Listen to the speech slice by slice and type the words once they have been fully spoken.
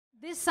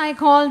This I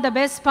call the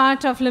best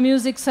part of the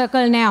Music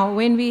Circle now,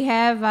 when we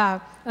have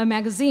a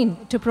magazine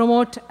to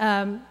promote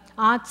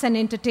arts and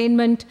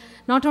entertainment,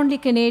 not only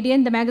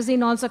Canadian, the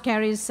magazine also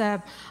carries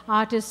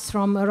artists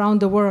from around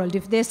the world.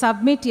 If they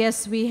submit,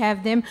 yes, we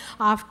have them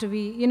after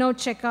we,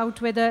 check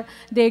out whether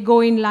they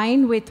go in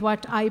line with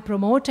what I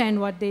promote and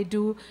what they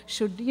do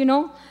should,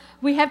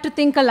 we have to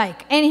think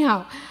alike.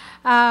 Anyhow.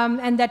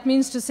 And that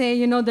means to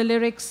say, the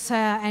lyrics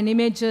and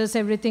images,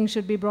 everything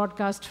should be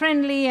broadcast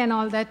friendly and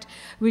all that,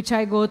 which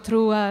I go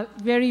through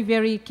very,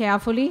 very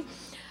carefully.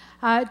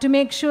 To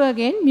make sure,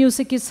 again,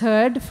 music is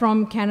heard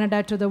from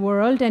Canada to the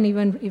world, and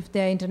even if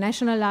they're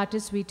international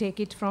artists, we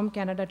take it from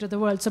Canada to the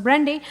world. So,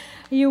 Brandy,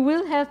 you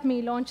will help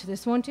me launch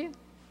this, won't you?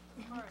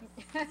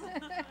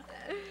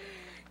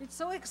 It's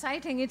so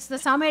exciting. It's the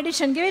summer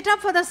edition. Give it up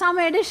for the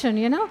summer edition,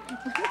 You will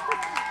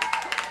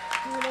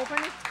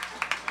open it?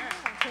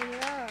 Okay,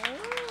 yeah.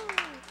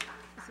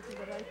 Is it in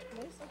the right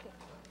place? Okay.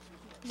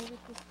 Move it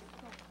this way.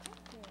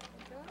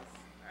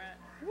 All right.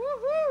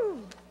 Woohoo!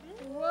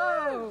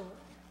 Whoa!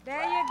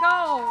 There you go.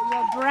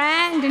 Your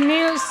brand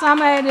new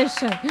summer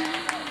edition.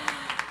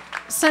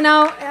 So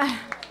now,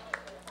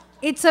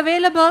 it's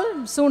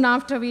available soon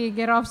after we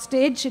get off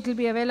stage. It will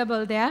be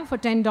available there for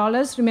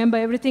 $10. Remember,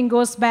 everything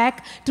goes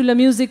back to the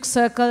Music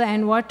Circle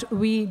and what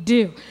we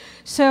do.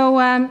 So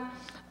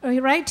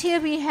right here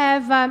we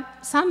have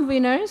some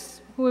winners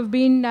who have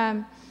been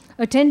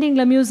attending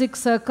the Music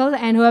Circle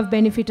and who have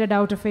benefited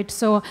out of it.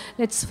 So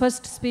let's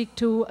first speak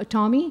to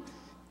Tommy.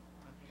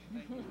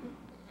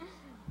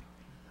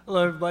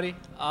 Hello, everybody.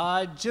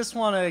 I just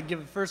want to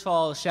give, first of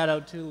all, a shout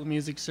out to the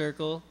Music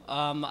Circle.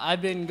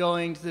 I've been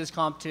going to this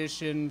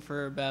competition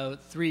for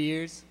about 3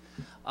 years.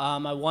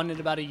 I won it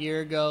about a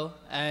year ago,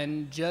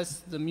 and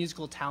just the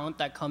musical talent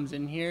that comes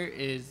in here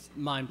is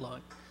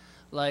mind-blowing.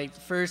 Like,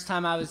 the first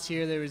time I was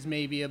here, there was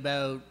maybe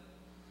about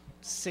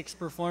 6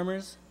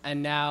 performers,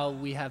 and now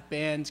we have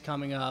bands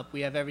coming up.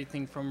 We have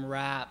everything from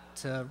rap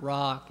to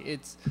rock.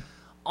 It's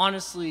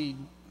honestly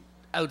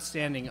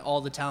outstanding, all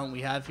the talent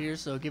we have here,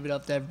 so give it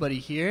up to everybody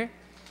here.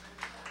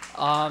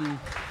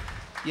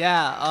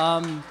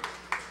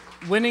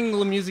 Winning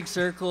the Music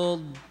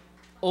Circle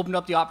opened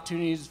up the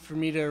opportunities for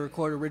me to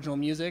record original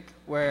music,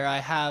 where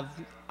I'm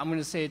going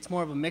to say it's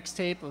more of a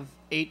mixtape of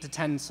 8 to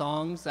 10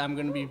 songs that I'm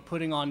going to be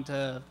putting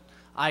onto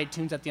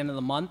iTunes at the end of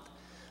the month.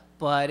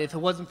 But if it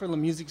wasn't for the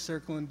Music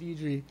Circle and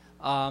Deidre,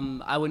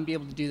 I wouldn't be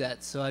able to do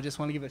that. So I just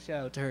want to give a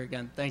shout out to her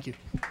again. Thank you.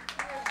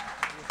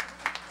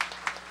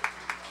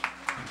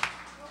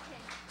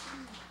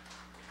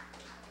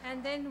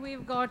 And then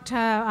we've got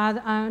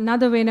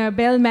another winner,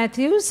 Belle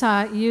Matthews,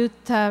 our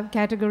youth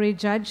category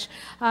judge.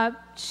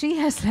 She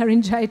has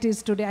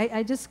laryngitis today.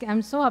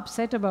 I'm so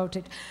upset about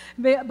it.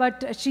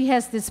 But she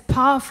has this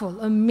powerful,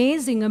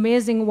 amazing,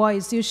 amazing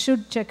voice. You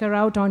should check her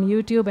out on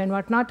YouTube and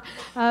whatnot.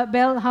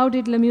 Belle, how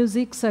did the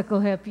Music Circle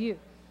help you?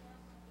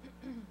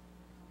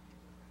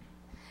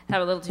 That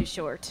was a little too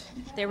short.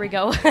 There we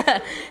go.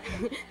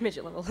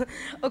 Midget level.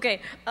 Okay.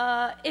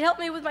 It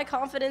helped me with my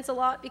confidence a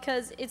lot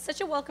because it's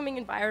such a welcoming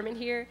environment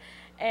here.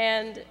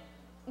 And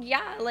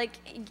yeah, like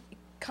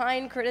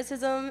kind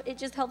criticism, it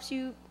just helps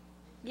you,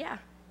 yeah.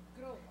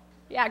 Grow.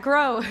 Yeah,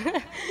 grow.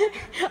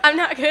 I'm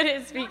not good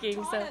at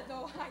speaking, so.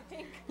 Though, I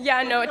think.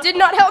 Yeah, no, it did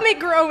not help me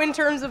grow in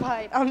terms of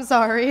height. I'm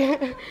sorry.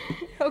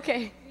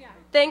 Okay. Yeah.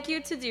 Thank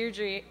you to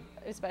Deirdre.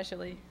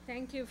 Especially.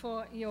 Thank you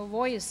for your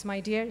voice, my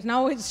dear.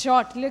 Now it's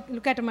short.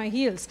 Look at my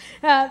heels.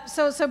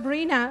 So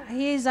Sabrina,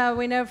 he is our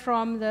winner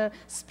from the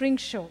Spring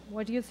Show.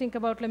 What do you think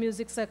about the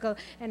Music Circle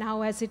and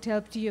how has it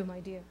helped you, my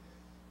dear?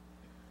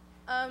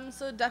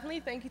 So definitely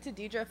thank you to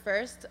Deidre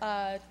first.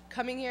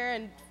 Coming here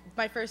and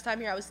my first time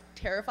here, I was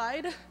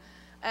terrified.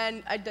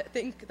 And I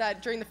think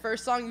that during the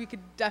first song, you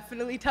could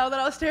definitely tell that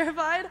I was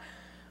terrified.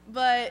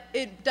 But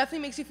it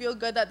definitely makes you feel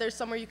good that there's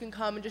somewhere you can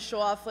come and just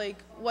show off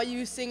like what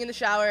you sing in the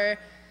shower.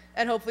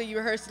 And hopefully you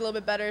rehearse it a little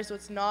bit better so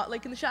it's not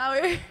like in the shower.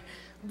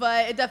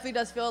 But it definitely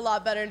does feel a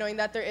lot better knowing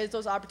that there is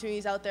those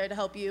opportunities out there to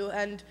help you.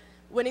 And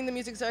winning the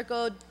Music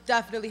Circle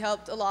definitely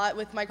helped a lot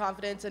with my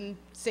confidence and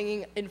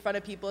singing in front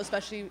of people,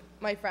 especially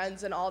my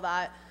friends and all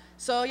that.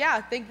 So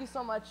yeah, thank you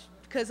so much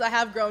because I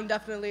have grown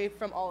definitely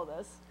from all of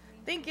this.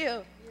 Thank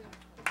you.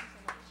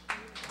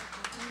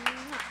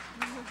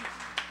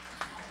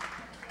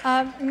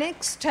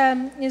 Next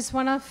is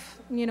one of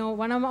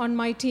on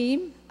my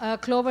team,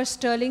 Clover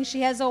Sterling.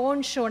 She has her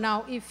own show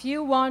now. If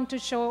you want to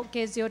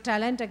showcase your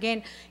talent,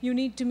 again, you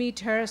need to meet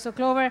her. So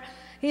Clover,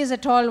 here's a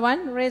tall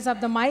one. Raise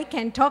up the mic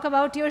and talk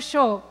about your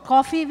show,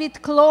 Coffee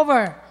with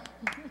Clover.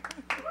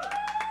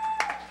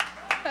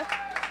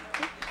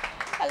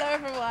 Hello,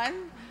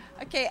 everyone.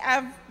 Okay,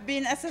 I've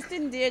been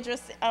assisting Deirdre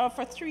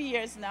for 3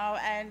 years now,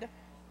 and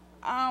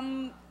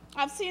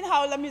I've seen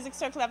how the Music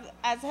Circle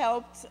has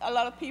helped a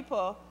lot of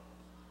people.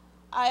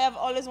 I have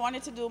always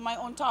wanted to do my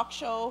own talk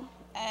show,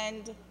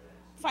 and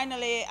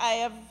finally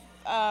I've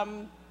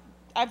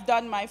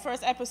done my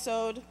first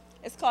episode.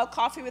 It's called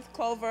Coffee with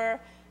Clover.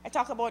 I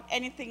talk about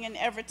anything and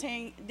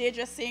everything.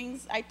 Deirdre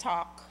sings, I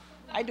talk.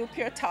 I do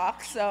pure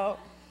talk. So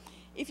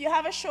If you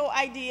have a show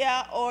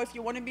idea or if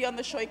you want to be on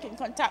the show, you can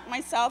contact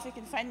myself. You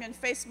can find me on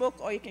Facebook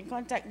or you can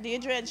contact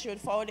Deirdre and she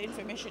would forward the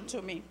information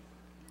to me.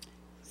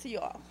 See you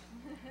all.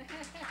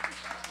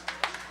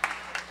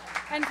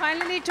 And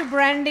finally to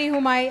Brandy,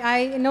 whom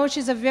I know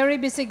she's a very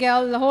busy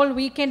girl. The whole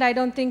weekend, I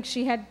don't think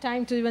she had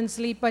time to even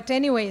sleep. But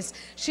anyways,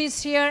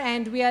 she's here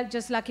and we are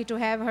just lucky to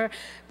have her.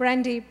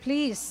 Brandy,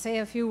 please say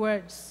a few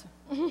words.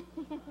 Tell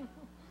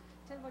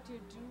what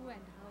you do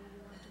and how you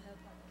want to help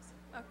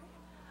others.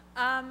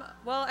 Okay.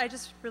 Well, I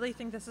just really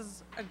think this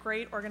is a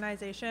great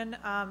organization.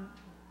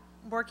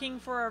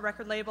 Working for a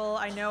record label,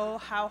 I know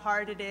how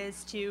hard it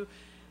is to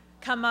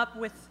come up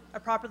with a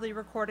properly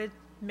recorded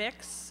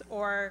mix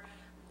or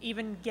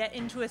even get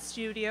into a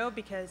studio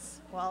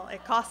because, well,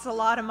 it costs a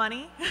lot of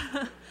money.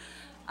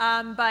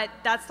 But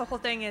that's the whole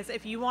thing is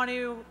if you want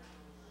to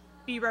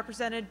be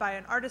represented by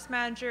an artist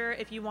manager,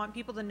 if you want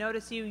people to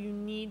notice you, you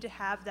need to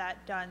have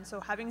that done. So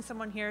having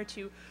someone here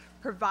to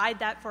provide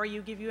that for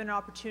you, give you an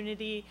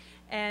opportunity,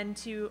 and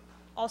to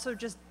also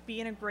just be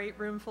in a great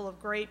room full of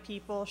great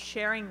people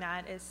sharing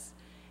that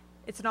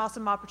it's an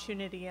awesome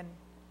opportunity and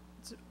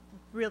it's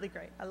really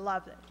great. I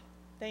love it.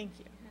 Thank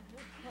you.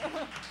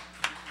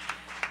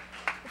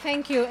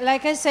 Thank you.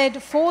 Like I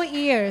said, 4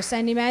 years,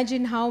 and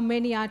imagine how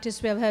many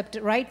artists we have helped.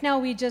 Right now,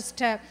 we just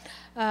have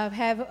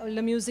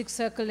the Music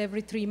Circle every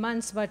 3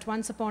 months, but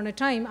once upon a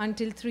time,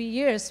 until 3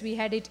 years, we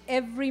had it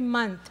every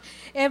month.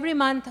 Every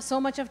month,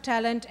 so much of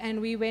talent,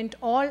 and we went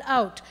all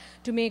out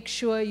to make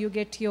sure you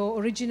get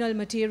your original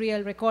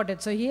material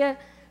recorded. So here,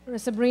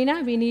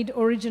 Sabrina, we need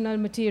original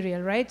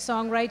material, right?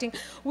 Songwriting.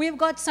 We've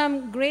got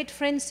some great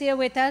friends here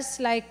with us,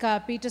 like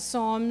Peter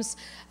Soms,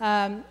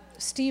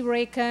 Steve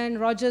Raken,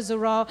 Roger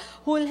Zura,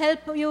 who will help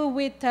you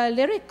with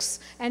lyrics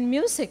and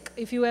music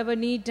if you ever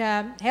need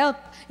help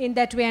in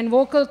that way. And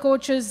vocal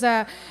coaches,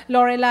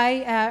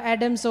 Lorelei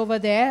Adams over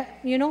there.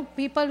 You know,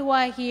 people who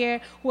are here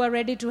who are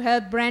ready to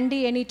help.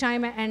 Brandy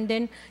anytime, and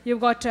then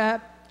you've got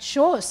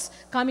shows,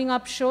 coming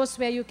up shows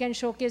where you can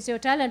showcase your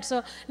talent.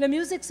 So the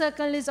Music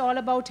Circle is all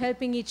about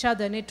helping each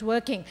other,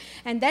 networking.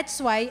 And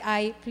that's why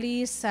I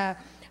please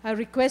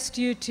request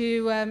you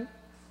to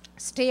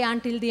stay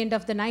until the end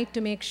of the night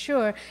to make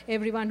sure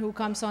everyone who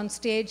comes on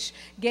stage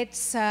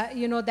gets,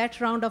 you know,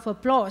 that round of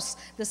applause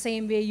the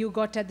same way you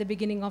got at the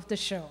beginning of the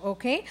show,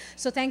 okay?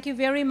 So thank you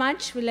very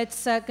much. Well,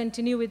 let's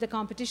continue with the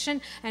competition,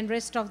 and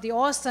rest of the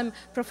awesome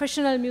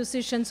professional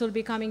musicians will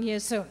be coming here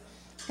soon.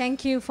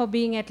 Thank you for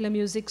being at the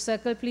Music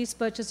Circle. Please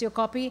purchase your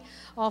copy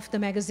of the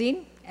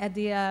magazine at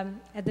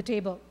the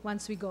table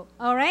once we go.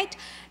 All right?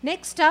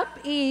 Next up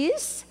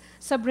is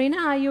Sabrina.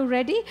 Are you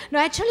ready? No,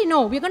 actually,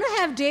 no. We're going to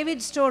have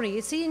David Story.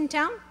 Is he in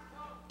town?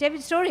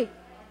 David Story?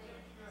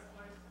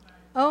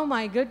 Oh,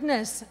 my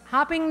goodness.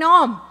 Harping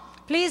Norm.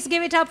 Please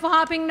give it up for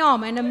Harping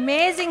Norm, an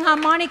amazing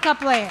harmonica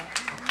player.